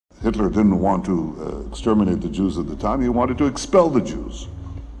Hitler didn't want to exterminate the Jews at the time, he wanted to expel the Jews.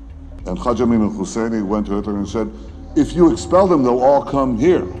 And Haj Amin al-Husseini went to Hitler and said, if you expel them, they'll all come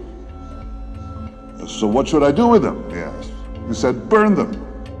here. So what should I do with them? He asked. He said, burn them.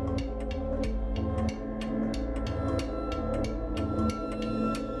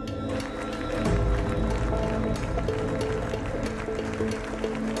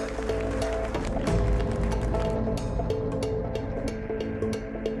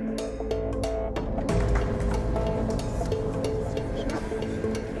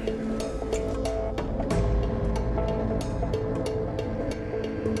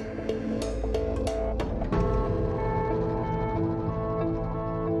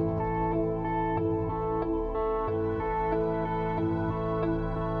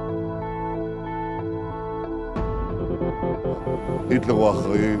 היטלר הוא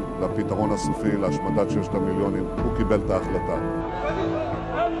אחראי לפתרון הסופי, להשמדת 6 המיליונים, הוא קיבל את ההחלטה.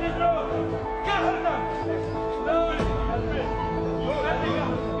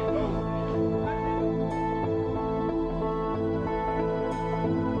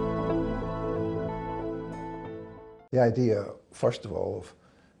 The idea, first of all, of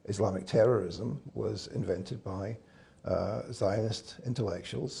Islamic terrorism was invented by Zionist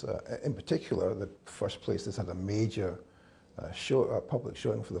intellectuals. In particular, the first place this had a major public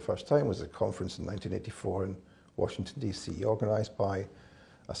showing for the first time was a conference in 1984 in Washington, D.C., organized by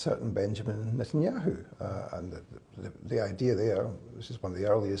a certain Benjamin Netanyahu. And the idea there, this is one of the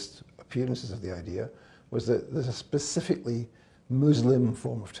earliest appearances of the idea, was that there's a specifically Muslim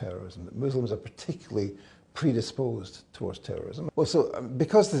form of terrorism, that Muslims are particularly predisposed towards terrorism. Well, so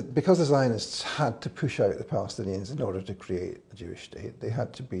because the Zionists had to push out the Palestinians in order to create a Jewish state, they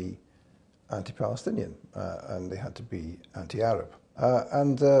had to be anti-Palestinian and they had to be anti-Arab.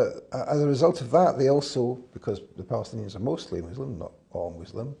 As a result of that, they also, because the Palestinians are mostly Muslim, not all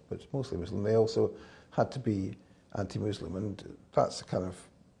Muslim, but mostly Muslim, they also had to be anti-Muslim, and that's kind of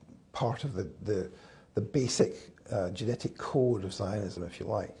part of the basic genetic code of Zionism, if you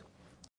like.